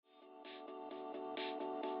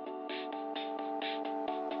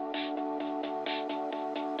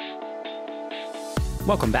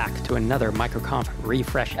Welcome back to another MicroConf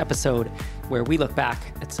Refresh episode where we look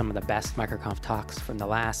back at some of the best MicroConf talks from the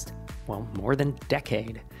last, more than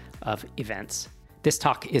decade of events. This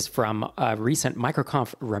talk is from a recent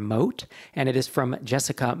MicroConf remote, and it is from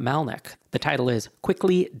Jessica Malnick. The title is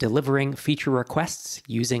Quickly Delivering Feature Requests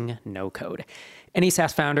Using No Code. Any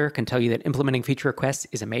SaaS founder can tell you that implementing feature requests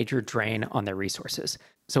is a major drain on their resources.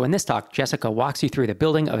 So in this talk, Jessica walks you through the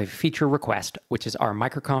building of a feature request, which is our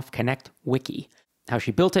MicroConf Connect wiki, how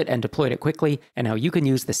she built it and deployed it quickly, and how you can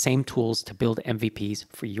use the same tools to build MVPs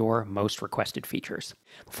for your most requested features.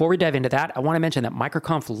 Before we dive into that, I want to mention that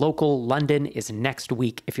MicroConf Local London is next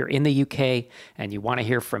week. If you're in the UK and you want to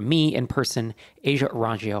hear from me in person, Asia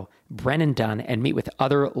Arangio, Brennan Dunn, and meet with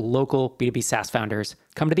other local B2B SaaS founders,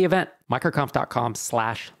 come to the event,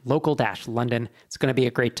 microconf.com/local-london. It's going to be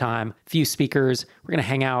a great time. Few speakers. We're going to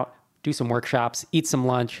hang out, do some workshops, eat some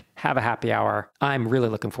lunch, have a happy hour. I'm really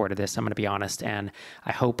looking forward to this, I'm going to be honest, and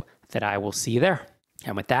I hope that I will see you there.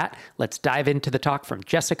 And with that, let's dive into the talk from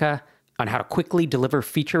Jessica on how to quickly deliver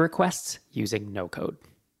feature requests using no code.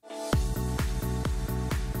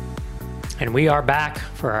 And we are back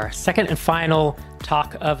for our second and final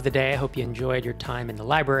talk of the day. I hope you enjoyed your time in the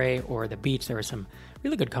library or the beach. There were some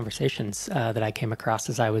really good conversations that I came across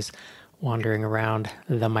as I was wandering around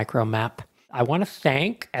the micro map. I want to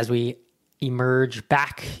thank, as we emerge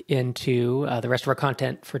back into the rest of our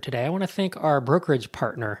content for today, I want to thank our brokerage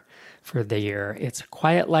partner for the year. It's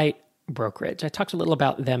Quiet Light Brokerage. I talked a little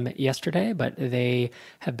about them yesterday, but they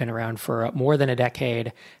have been around for more than a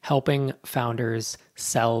decade, helping founders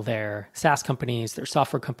sell their SaaS companies, their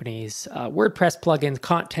software companies, WordPress plugins,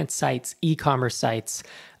 content sites, e-commerce sites,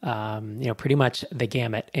 pretty much the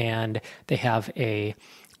gamut. And they have a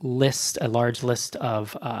large list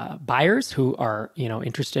of buyers who are,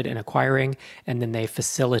 interested in acquiring, and then they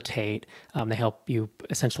facilitate, they help you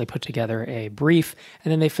essentially put together a brief,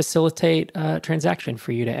 and then they facilitate a transaction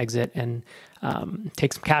for you to exit and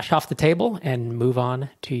take some cash off the table and move on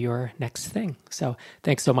to your next thing. So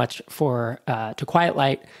thanks so much to Quiet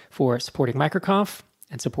Light for supporting MicroConf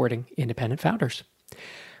and supporting independent founders.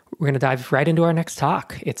 We're going to dive right into our next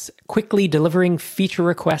talk. It's quickly delivering feature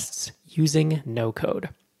requests using no code.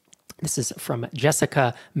 This is from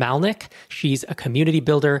Jessica Malnick. She's a community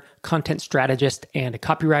builder, content strategist, and a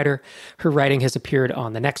copywriter. Her writing has appeared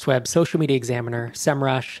on the Next Web, Social Media Examiner,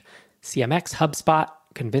 SEMrush, CMX, HubSpot,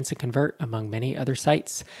 Convince and Convert, among many other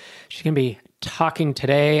sites. She's going to be talking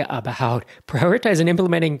today about prioritizing and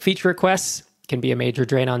implementing feature requests can be a major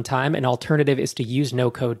drain on time. An alternative is to use no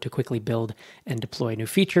code to quickly build and deploy new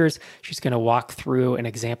features. She's going to walk through an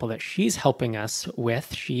example that she's helping us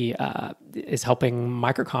with. She is helping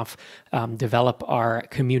MicroConf develop our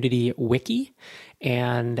community wiki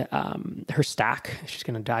and her stack. She's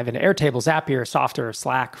going to dive into Airtable, Zapier, Software,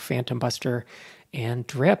 Slack, Phantom Buster, and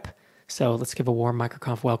Drip. So let's give a warm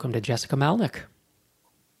MicroConf welcome to Jessica Malnick.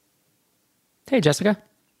 Hey, Jessica.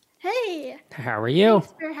 Hey. How are you?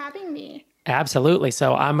 Thanks for having me. Absolutely.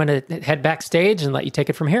 So I'm going to head backstage and let you take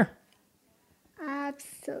it from here.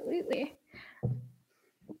 Absolutely.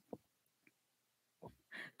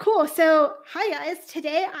 Cool. So hi, guys.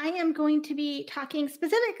 Today I am going to be talking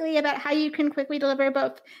specifically about how you can quickly deliver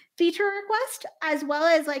both feature requests as well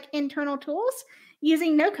as internal tools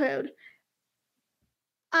using no code.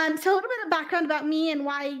 So a little bit of background about me and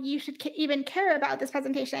why you should even care about this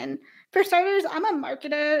presentation. For starters, I'm a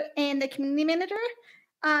marketer and a community manager.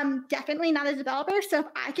 Definitely not a developer. So if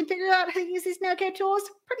I can figure out how to use these no-code tools,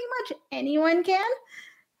 pretty much anyone can.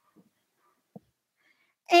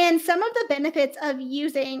 And some of the benefits of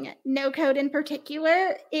using no-code in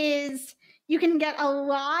particular is you can get a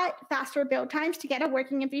lot faster build times to get a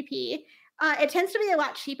working MVP. It tends to be a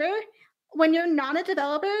lot cheaper. When you're not a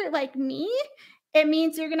developer like me, it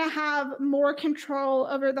means you're going to have more control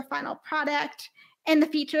over the final product and the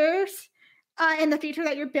features and the feature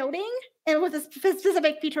that you're building, and with a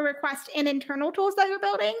specific feature request and internal tools that you're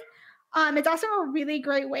building. It's also a really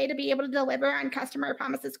great way to be able to deliver on customer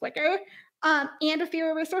promises quicker and with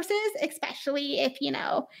fewer resources, especially if,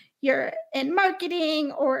 you're in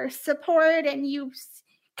marketing or support and you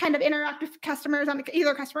kind of interact with customers on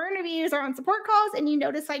either customer interviews or on support calls, and you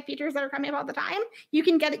notice features that are coming up all the time. You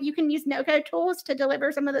can use no-code tools to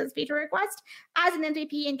deliver some of those feature requests as an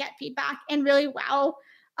MVP and get feedback and really wow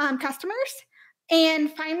customers.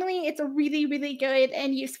 And finally, it's a really, really good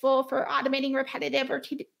and useful for automating repetitive or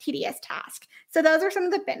tedious tasks. So those are some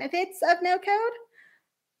of the benefits of no code.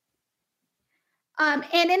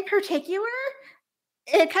 And in particular,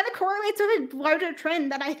 it kind of correlates with a larger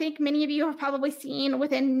trend that I think many of you have probably seen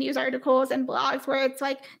within news articles and blogs, where it's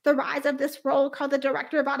the rise of this role called the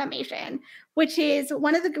director of automation, which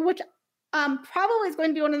probably is going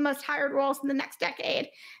to be one of the most hired roles in the next decade.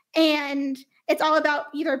 And it's all about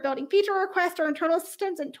either building feature requests or internal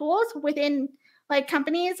systems and tools within like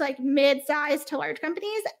companies, like mid-sized to large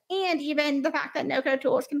companies, and even the fact that no-code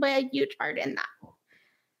tools can play a huge part in that.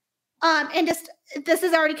 And just this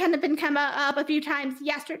has already kind of been come up a few times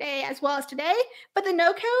yesterday as well as today, but the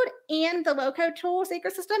no-code and the low-code tools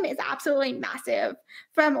ecosystem is absolutely massive,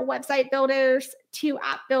 from website builders to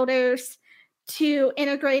app builders to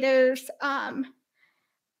integrators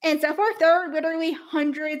and so forth. There are literally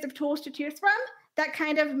hundreds of tools to choose from that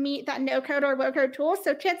kind of meet that no-code or low-code tools.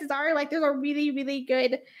 So chances are like there's a really, really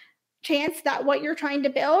good chance that what you're trying to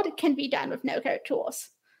build can be done with no-code tools.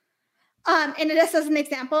 And just as an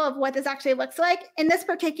example of what this actually looks like, in this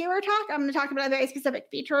particular talk, I'm going to talk about a very specific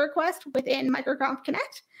feature request within Microconf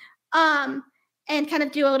Connect and kind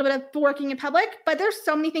of do a little bit of working in public. But there's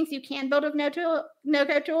so many things you can build with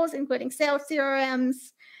no-code tools, including sales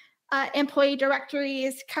CRMs, employee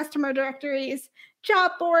directories, customer directories,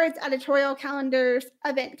 job boards, editorial calendars,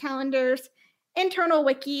 event calendars, internal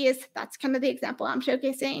wikis. That's kind of the example I'm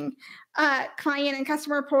showcasing, client and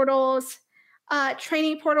customer portals,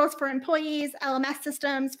 training portals for employees, LMS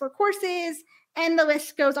systems for courses, and the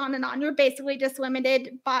list goes on and on. You're basically just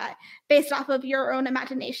limited based off of your own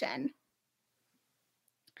imagination.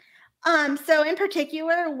 So in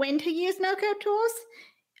particular, when to use no-code tools,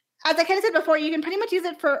 as I kind of said before, you can pretty much use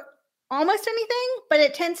it for almost anything, but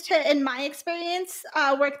it tends to, in my experience,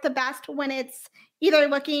 work the best when it's either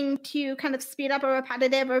looking to kind of speed up a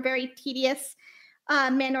repetitive or very tedious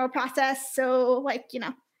manual process. So like,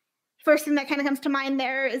 first thing that kind of comes to mind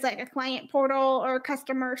there is like a client portal or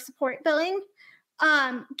customer support billing.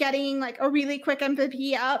 Getting like a really quick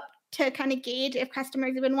MVP up to kind of gauge if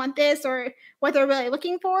customers even want this or what they're really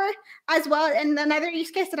looking for as well. And another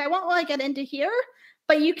use case that I won't really get into here,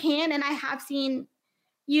 but you can, and I have seen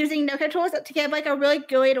using no-code tools to give like a really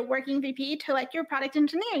good working VP to like your product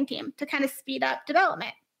engineering team to kind of speed up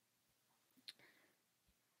development.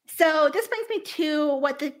 So this brings me to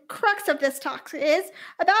what the crux of this talk is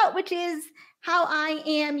about, which is how I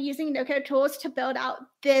am using no-code tools to build out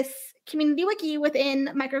this community wiki within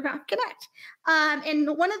Microconf Connect.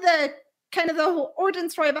 And one of the kind of the whole origin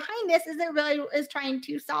story behind this is it really is trying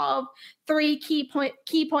to solve three key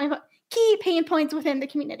pain points within the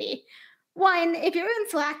community. One, if you're in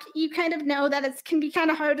Slack, you kind of know that it can be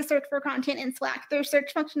kind of hard to search for content in Slack. Their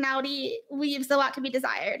search functionality leaves a lot to be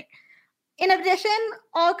desired. In addition,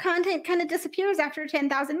 all content kind of disappears after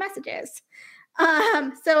 10,000 messages.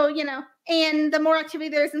 So, and the more activity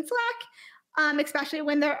there is in Slack, especially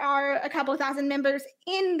when there are a couple thousand members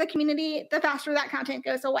in the community, the faster that content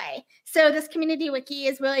goes away. So this community wiki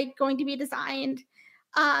is really going to be designed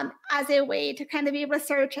as a way to kind of be able to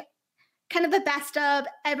search kind of the best of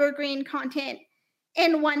evergreen content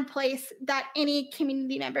in one place that any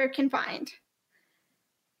community member can find.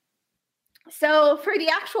 So for the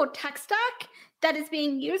actual tech stack that is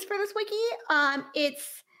being used for this wiki,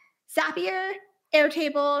 it's Zapier,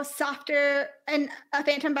 Airtable, Softr, and a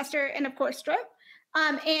Phantom Buster, and of course Drip.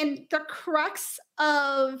 And the crux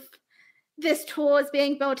of this tool is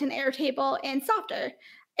being built in Airtable and Softr.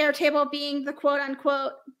 Airtable being the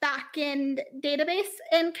quote-unquote backend database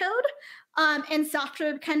and code, and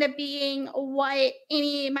Softr kind of being what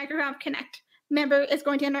any Microconf Connect member is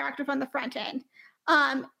going to interact with on the front end.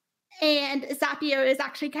 And Zapier is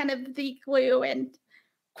actually kind of the glue and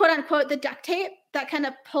quote-unquote the duct tape that kind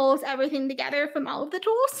of pulls everything together from all of the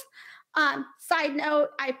tools. Side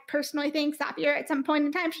note, I personally think Zapier at some point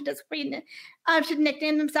in time should just should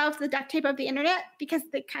nickname themselves the duct tape of the internet, because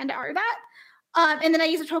they kind of are that. And then I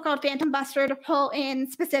use a tool called Phantom Buster to pull in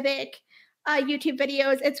specific YouTube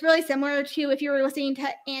videos. It's really similar to if you were listening to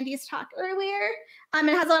Andy's talk earlier. It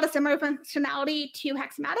has a lot of similar functionality to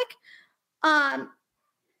Hexmatic.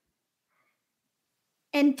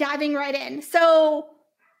 And diving right in. So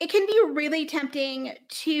it can be really tempting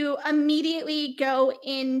to immediately go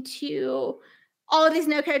into all of these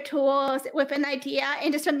no-code tools with an idea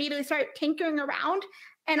and just immediately start tinkering around.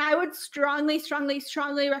 And I would strongly, strongly,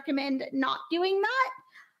 strongly recommend not doing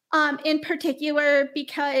that, in particular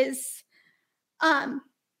because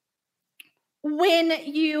when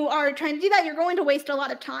you are trying to do that, you're going to waste a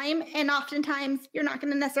lot of time, and oftentimes you're not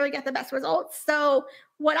going to necessarily get the best results. So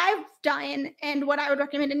what I've done and what I would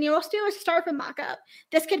recommend anyone else do is start with mockup.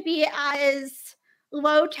 This could be as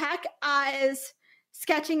low tech as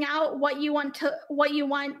sketching out what you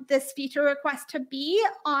want this feature request to be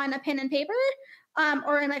on a pen and paper,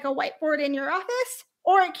 or in like a whiteboard in your office,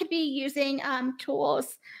 or it could be using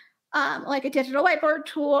tools like a digital whiteboard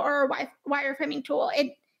tool or a wireframing tool.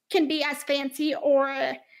 It can be as fancy or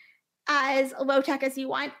as low tech as you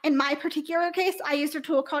want. In my particular case, I used a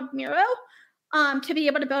tool called Miro to be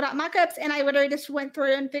able to build out mockups. And I literally just went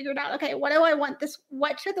through and figured out, okay, what do I want this?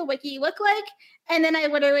 What should the wiki look like? And then I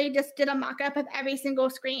literally just did a mockup of every single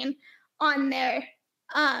screen on there.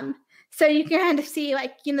 So you can kind of see,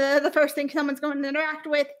 like, the first thing someone's going to interact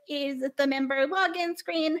with is the member login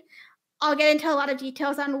screen. I'll get into a lot of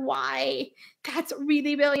details on why that's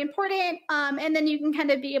really, really important. And then you can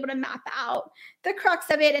kind of be able to map out the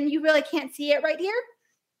crux of it, and you really can't see it right here,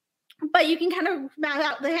 but you can kind of map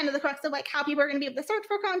out the crux of like how people are going to be able to search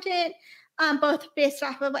for content, both based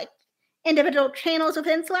off of like individual channels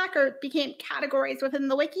within Slack or became categories within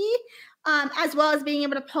the wiki, as well as being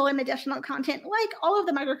able to pull in additional content like all of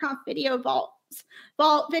the MicroConf video vault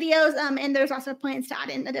videos. And there's also plans to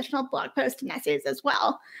add in additional blog posts and essays as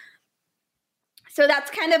well. So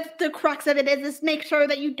that's kind of the crux of it, is make sure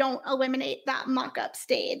that you don't eliminate that mockup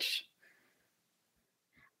stage.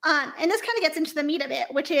 And this kind of gets into the meat of it,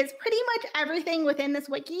 which is pretty much everything within this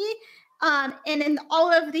wiki, and in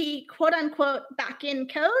all of the quote unquote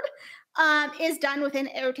backend code is done within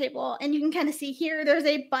Airtable. And you can kind of see here, there's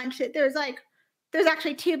a bunch. There's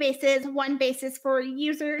actually two bases. One base is for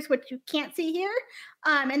users, which you can't see here,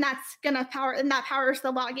 and that's gonna that powers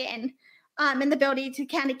the login. And the ability to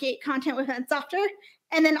kind of gate content within Software.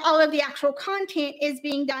 And then all of the actual content is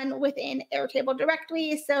being done within Airtable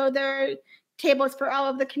directly. So there are tables for all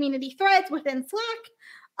of the community threads within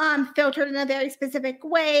Slack, filtered in a very specific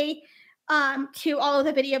way to all of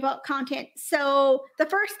the video vault content. So the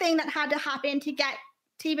first thing that had to happen to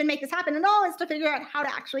even make this happen at all is to figure out how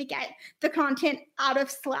to actually get the content out of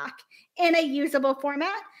Slack in a usable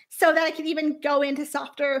format so that I could even go into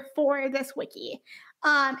Software for this wiki.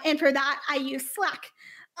 And for that, I use Slack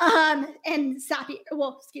and Zapier.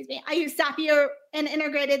 Well, excuse me. I use Zapier and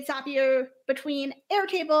integrated Zapier between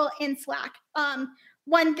Airtable and Slack.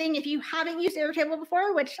 One thing, if you haven't used Airtable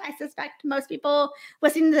before, which I suspect most people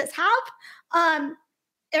listening to this have,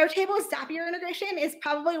 Airtable's Zapier integration is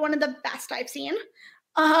probably one of the best I've seen.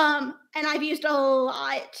 And I've used a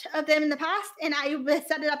lot of them in the past, and I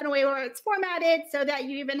set it up in a way where it's formatted so that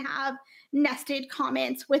you even have nested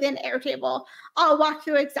comments within Airtable. I'll walk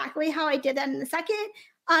through exactly how I did that in a second.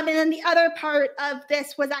 And then the other part of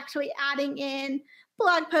this was actually adding in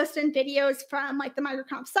blog posts and videos from like the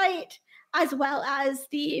MicroConf site, as well as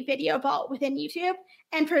the video vault within YouTube.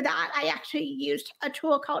 And for that, I actually used a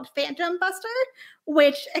tool called Phantom Buster,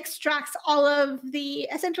 which extracts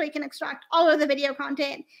essentially can extract all of the video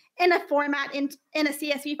content in a format in a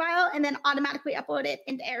CSV file and then automatically upload it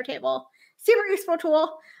into Airtable. Super useful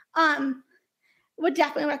tool. Would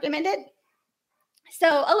definitely recommend it. So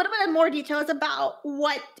a little bit of more details about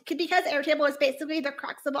because Airtable is basically the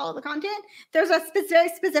crux of all of the content, there's a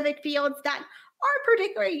specific fields that are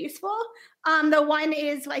particularly useful. The one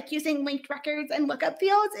is like using linked records and lookup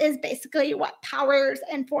fields is basically what powers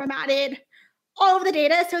and formatted all of the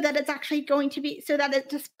data so that it's actually so that it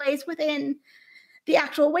displays within the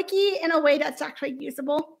actual wiki in a way that's actually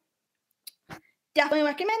usable. Definitely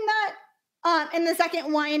recommend that. And the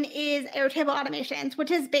second one is Airtable automations, which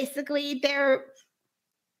is basically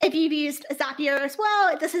if you've used Zapier as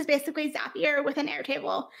well, this is basically Zapier within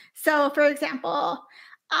Airtable. So for example,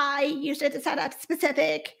 I used it to set up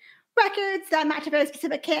specific records that match a very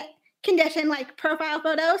specific condition, like profile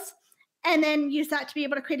photos, and then use that to be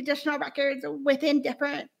able to create additional records within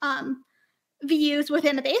different views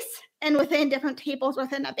within a base and within different tables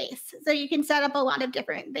within a base. So you can set up a lot of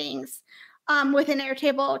different things within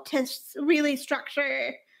Airtable to really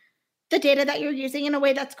structure the data that you're using in a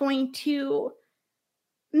way that's going to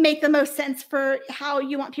make the most sense for how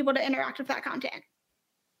you want people to interact with that content.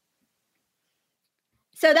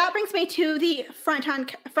 So that brings me to the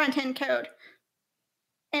front-end code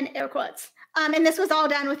in air quotes. And this was all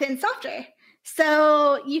done within Software.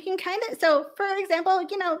 So you can for example,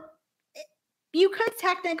 you could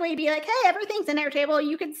technically be like, hey, everything's in Airtable.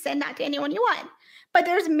 You could send that to anyone you want. But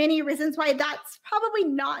there's many reasons why that's probably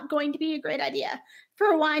not going to be a great idea.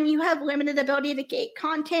 For one, you have limited ability to gate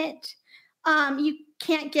content. You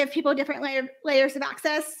can't give people different layers of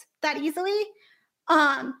access that easily.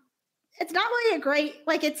 It's not really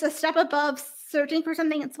it's a step above searching for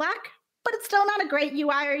something in Slack, but it's still not a great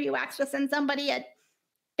UI or UX to send somebody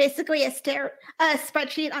basically a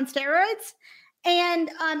spreadsheet on steroids. And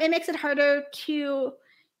it makes it harder to,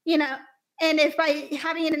 and if by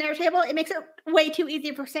having it in Airtable, it makes it way too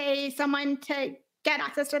easy for, say, someone to get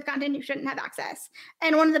access to the content you shouldn't have access.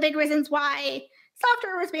 And one of the big reasons why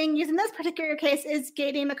Software was being used in this particular case is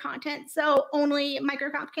gating the content. So only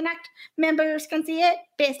MicroConf Connect members can see it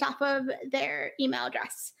based off of their email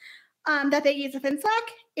address that they use within Slack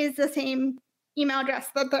is the same email address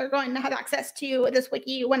that they're going to have access to this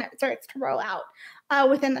wiki when it starts to roll out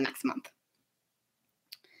within the next month.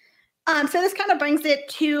 So this kind of brings it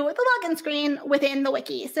to the login screen within the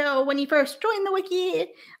wiki. So when you first join the wiki,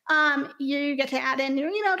 you get to add in your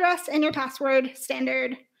email address and your password,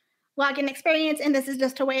 standard login experience. And this is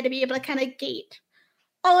just a way to be able to kind of gate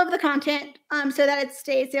all of the content so that it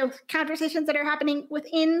stays, conversations that are happening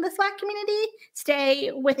within the Slack community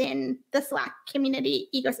stay within the Slack community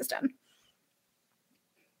ecosystem.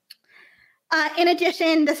 In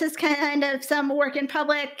addition, this is kind of some work in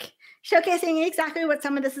public showcasing exactly what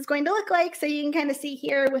some of this is going to look like. So you can kind of see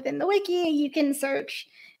here within the wiki, you can search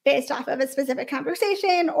based off of a specific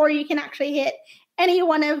conversation, or you can actually hit any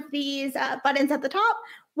one of these buttons at the top,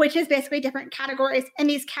 which is basically different categories. And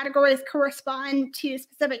these categories correspond to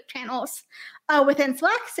specific channels within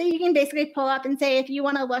Slack. So you can basically pull up and say, if you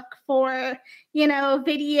want to look for,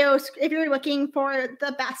 videos, if you're looking for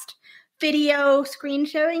the best video screen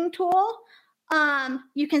sharing tool,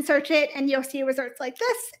 you can search it and you'll see results like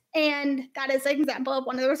this. And that is an example of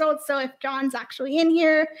one of the results. So if John's actually in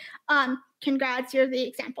here, congrats, you're the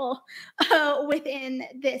example within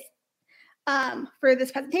this for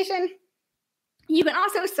this presentation. You can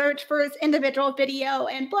also search for individual video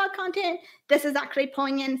and blog content. This is actually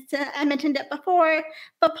pulling in, I mentioned it before,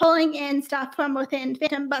 but pulling in stuff from within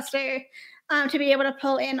Phantom Buster to be able to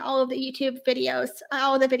pull in all of the YouTube videos,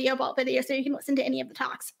 all of the Video Vault videos, so you can listen to any of the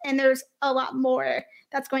talks. And there's a lot more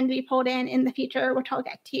that's going to be pulled in the future, which I'll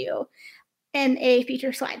get to in a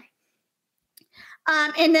future slide.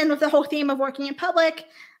 And then with the whole theme of working in public,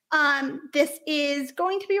 this is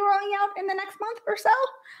going to be rolling out in the next month or so.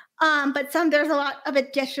 But there's a lot of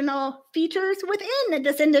additional features within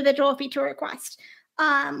this individual feature request,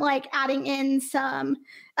 like adding in some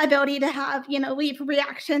ability to have, leave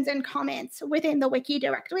reactions and comments within the wiki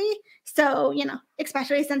directly. So,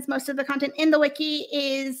 especially since most of the content in the wiki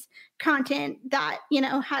is content that,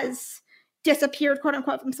 has disappeared, quote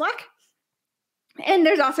unquote, from Slack. And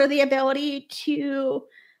there's also the ability to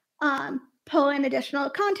pull in additional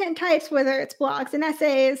content types, whether it's blogs and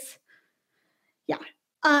essays. Yeah.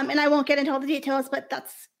 And I won't get into all the details, but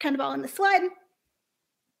that's kind of all in the slide.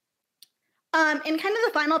 And kind of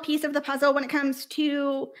the final piece of the puzzle when it comes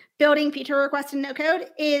to building feature requests in no code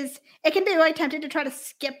is it can be really tempted to try to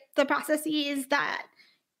skip the processes that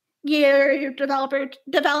your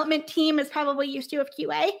development team is probably used to of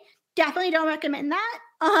QA. Definitely don't recommend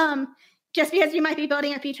that. Just because you might be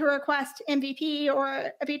building a feature request MVP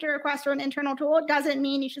or a feature request or an internal tool doesn't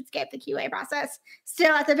mean you should skip the QA process.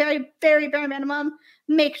 Still, at the very, very bare minimum,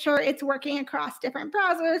 make sure it's working across different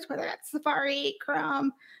browsers, whether that's Safari,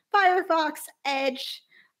 Chrome, Firefox, Edge,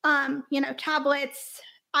 tablets,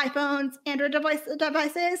 iPhones, Android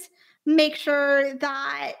devices. Make sure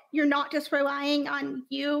that you're not just relying on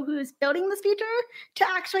you who's building this feature to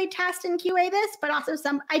actually test and QA this, but also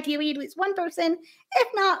ideally at least one person, if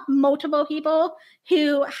not multiple people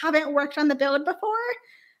who haven't worked on the build before,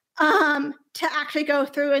 to actually go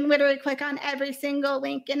through and literally click on every single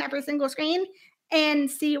link in every single screen and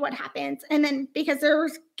see what happens. And then because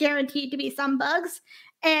there's guaranteed to be some bugs,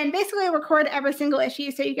 and basically record every single issue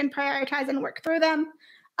so you can prioritize and work through them.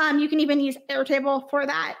 You can even use Airtable for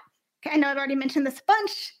that. I know I've already mentioned this a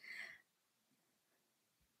bunch.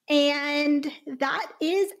 And that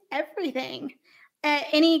is everything.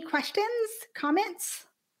 Any questions, comments?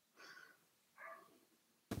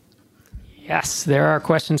 Yes, there are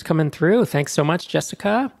questions coming through. Thanks so much,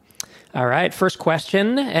 Jessica. All right, first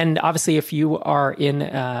question. And obviously, if you are in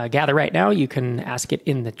Gather right now, you can ask it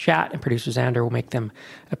in the chat, and producer Xander will make them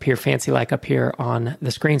appear fancy-like up here on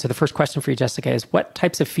the screen. So the first question for you, Jessica, is what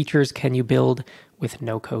types of features can you build with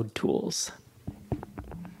no-code tools?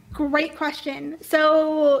 Great question.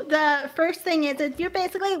 So the first thing is you're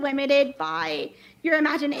basically limited by your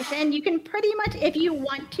imagination. You can pretty much, if you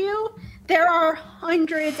want to, there are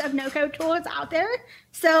hundreds of no-code tools out there.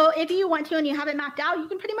 So if you want to and you have it mapped out, you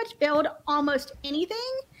can pretty much build almost anything.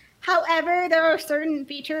 However, there are certain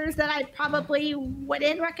features that I probably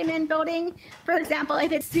wouldn't recommend building. For example,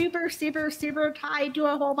 if it's super, super, super tied to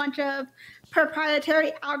a whole bunch of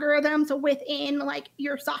proprietary algorithms within like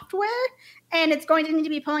your software, and it's going to need to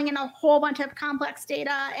be pulling in a whole bunch of complex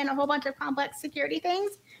data and a whole bunch of complex security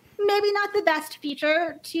things, maybe not the best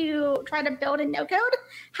feature to try to build in no code.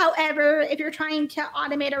 However, if you're trying to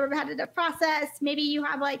automate a repetitive process, maybe you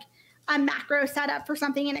have like a macro setup for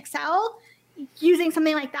something in Excel, using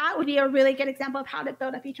something like that would be a really good example of how to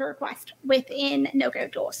build a feature request within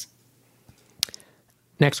no-code tools.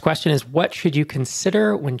 Next question is, what should you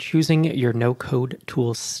consider when choosing your no-code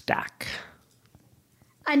tool stack?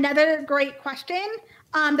 Another great question.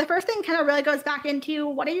 The first thing kind of really goes back into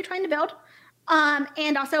what are you trying to build?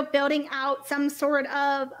 and also building out some sort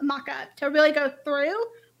of mock-up to really go through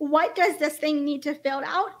what does this thing need to build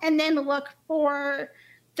out, and then look for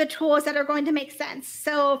the tools that are going to make sense.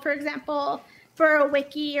 So for example, for a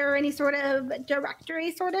wiki or any sort of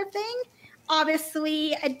directory sort of thing,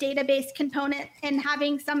 obviously a database component and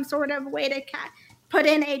having some sort of way to put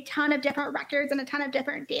in a ton of different records and a ton of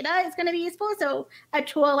different data is going to be useful. So a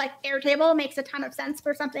tool like Airtable makes a ton of sense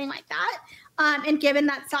for something like that. And given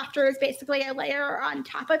that Softr is basically a layer on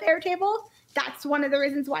top of Airtable, that's one of the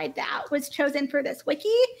reasons why that was chosen for this wiki.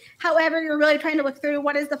 However, you're really trying to look through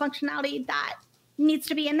what is the functionality that needs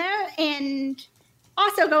to be in there, and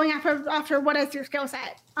also going after what is your skill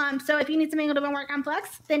set. So if you need something a little bit more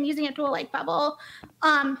complex, then using a tool like Bubble.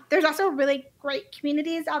 There's also really great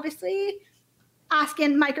communities, obviously. Ask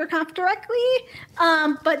in MicroConf directly,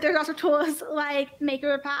 but there's also tools like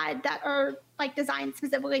MakerPad that are like designed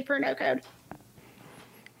specifically for no code.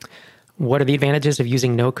 What are the advantages of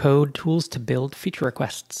using no code tools to build feature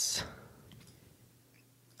requests?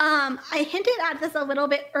 I hinted at this a little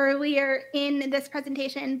bit earlier in this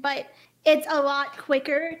presentation, but it's a lot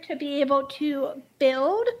quicker to be able to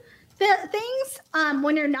build things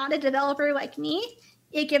when you're not a developer like me.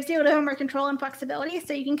 It gives you a little more control and flexibility,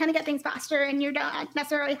 so you can kind of get things faster, and you're not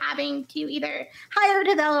necessarily having to either hire a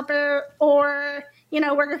developer or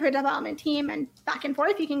work with a development team and back and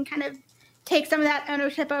forth. You can kind of take some of that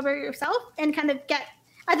ownership over yourself and kind of get,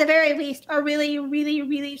 at the very least, a really, really,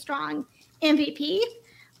 really strong MVP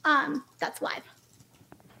that's live.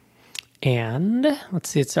 And let's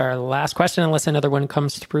see, it's our last question, unless another one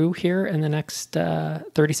comes through here in the next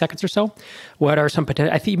 30 seconds or so. What are some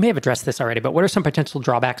potential, I think you may have addressed this already, but what are some potential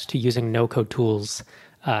drawbacks to using no-code tools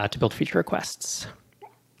to build feature requests?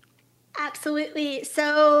 Absolutely.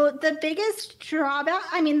 So the biggest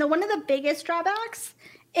drawback, one of the biggest drawbacks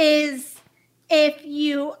is if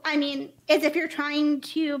you're trying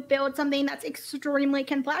to build something that's extremely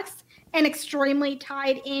complex and extremely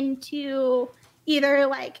tied into either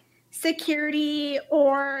like security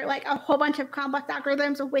or like a whole bunch of complex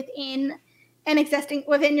algorithms within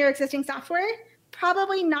your existing software.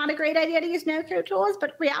 Probably not a great idea to use no-code tools,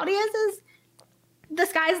 but reality is the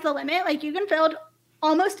sky's the limit. Like, you can build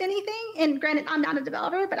almost anything, and granted, I'm not a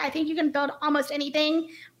developer, but I think you can build almost anything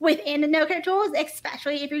within no-code tools,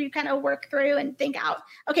 especially if you kind of work through and think out,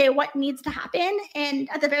 okay, what needs to happen, and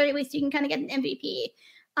at the very least, you can kind of get an MVP.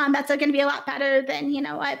 That's going to be a lot better than,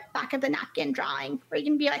 a back of the napkin drawing, where you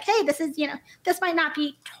can be like, hey, this might not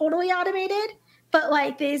be totally automated, but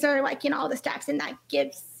like these are like, all the steps, and that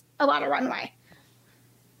gives a lot of runway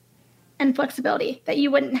and flexibility that you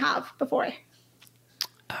wouldn't have before.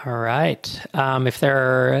 All right. If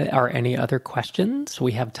there are any other questions,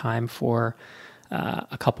 we have time for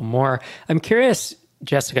a couple more. I'm curious,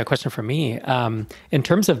 Jessica, a question for me. In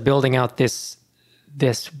terms of building out this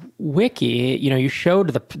wiki, you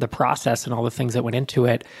showed the process and all the things that went into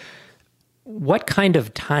it. What kind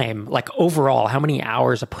of time, like overall, how many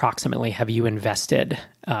hours approximately have you invested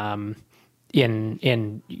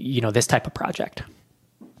in this type of project?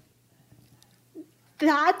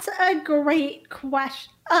 That's a great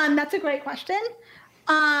question. I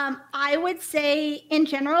would say in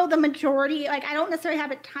general, the majority, like, I don't necessarily have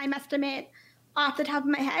a time estimate off the top of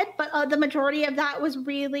my head, but the majority of that was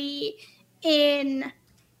really in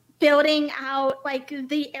building out like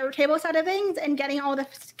the Airtable side of things and getting all of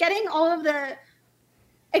the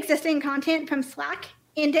existing content from Slack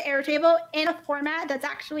into Airtable in a format that's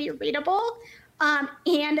actually readable,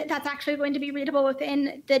 and that's actually going to be readable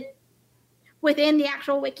within the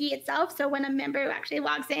actual wiki itself. So when a member actually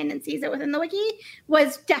logs in and sees it within the wiki,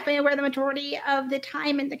 was definitely where the majority of the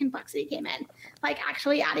time and the complexity came in. Like,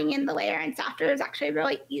 actually adding in the layer and Softr is actually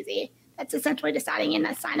really easy. That's essentially just adding in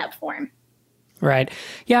a sign up form. Right.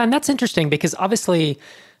 Yeah. And that's interesting because obviously,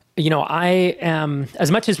 I am, as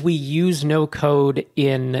much as we use no code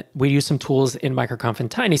we use some tools in MicroConf and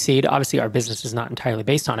TinySeed. Obviously, our business is not entirely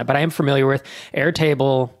based on it, but I am familiar with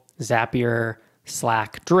Airtable, Zapier,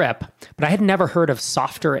 Slack, Drip, but I had never heard of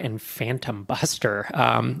Softr and Phantom Buster.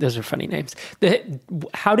 Those are funny names.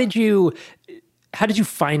 How did you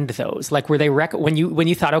find those? Like, were they when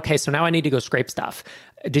you thought, okay, so now I need to go scrape stuff?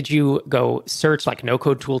 Did you go search like no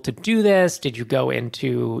code tool to do this? Did you go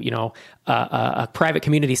into a private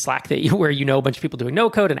community Slack where a bunch of people doing no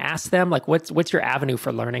code and ask them, like, what's your avenue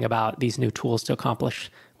for learning about these new tools to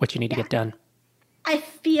accomplish what you need to get done? I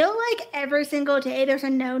feel like every single day there's a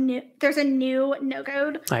new no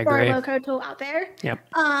code or a low code tool out there. Yep.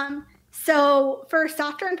 So for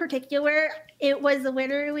Softr in particular, it was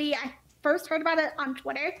literally, I first heard about it on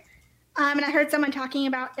Twitter. And I heard someone talking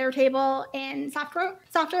about Airtable and Softr,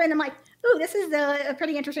 and I'm like, ooh, this is a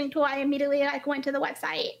pretty interesting tool. I immediately went to the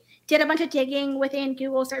website, did a bunch of digging within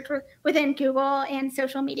Google search, within Google and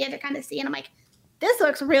social media to kind of see. And I'm like, this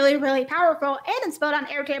looks really, really powerful. And it's built on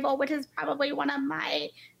Airtable, which is probably one of my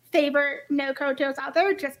favorite no-code tools out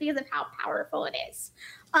there just because of how powerful it is.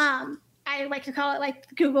 I like to call it like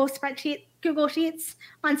Google Sheets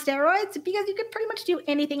on steroids because you could pretty much do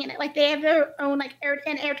anything in it. Like they have their own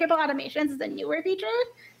and Airtable automations is a newer feature.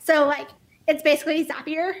 So like it's basically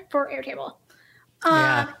Zapier for Airtable.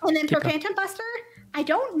 And then for Phantom Buster, I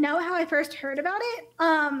don't know how I first heard about it.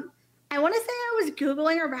 I want to say I was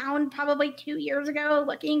Googling around probably 2 years ago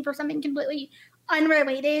looking for something completely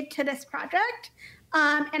unrelated to this project.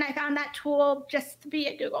 And I found that tool just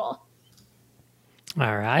via Google.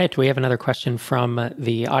 All right. We have another question from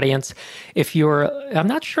the audience. I'm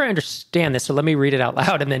not sure I understand this, so let me read it out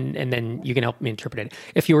loud and then you can help me interpret it.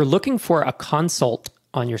 If you were looking for a consult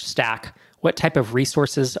on your stack, what type of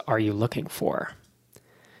resources are you looking for?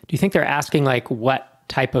 Do you think they're asking like what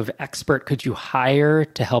type of expert could you hire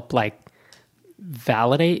to help like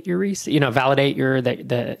validate your validate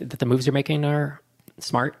that the moves you're making are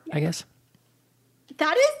smart, I guess?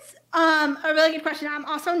 That is a really good question. I'm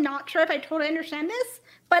also not sure if I totally understand this,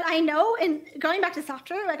 but I know, and going back to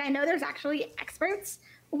software, like I know there's actually experts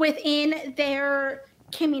within their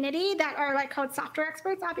community that are like called software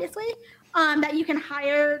experts, obviously, that you can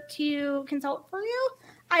hire to consult for you.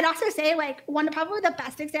 I'd also say like probably the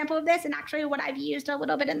best example of this, and actually what I've used a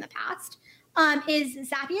little bit in the past, is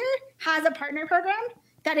Zapier has a partner program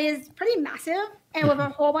that is pretty massive and with a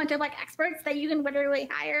whole bunch of like experts that you can literally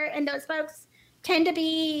hire, and those folks tend to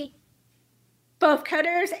be both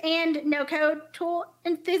coders and no-code tool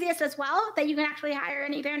enthusiasts as well that you can actually hire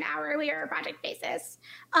on either an hourly or a project basis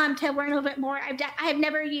to learn a little bit more. I have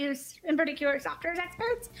never used, in particular, software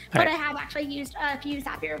experts, but I have actually used a few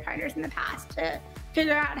Zapier partners in the past to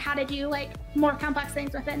figure out how to do like more complex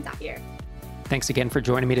things within Zapier. Thanks again for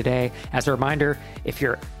joining me today. As a reminder, if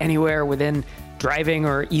you're anywhere within driving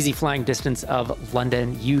or easy flying distance of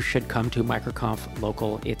London, you should come to MicroConf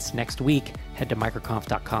Local. It's next week. Head to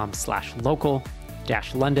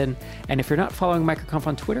microconf.com/local-London. And if you're not following MicroConf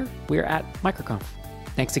on Twitter, we're at MicroConf.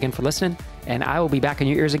 Thanks again for listening, and I will be back in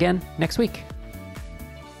your ears again next week.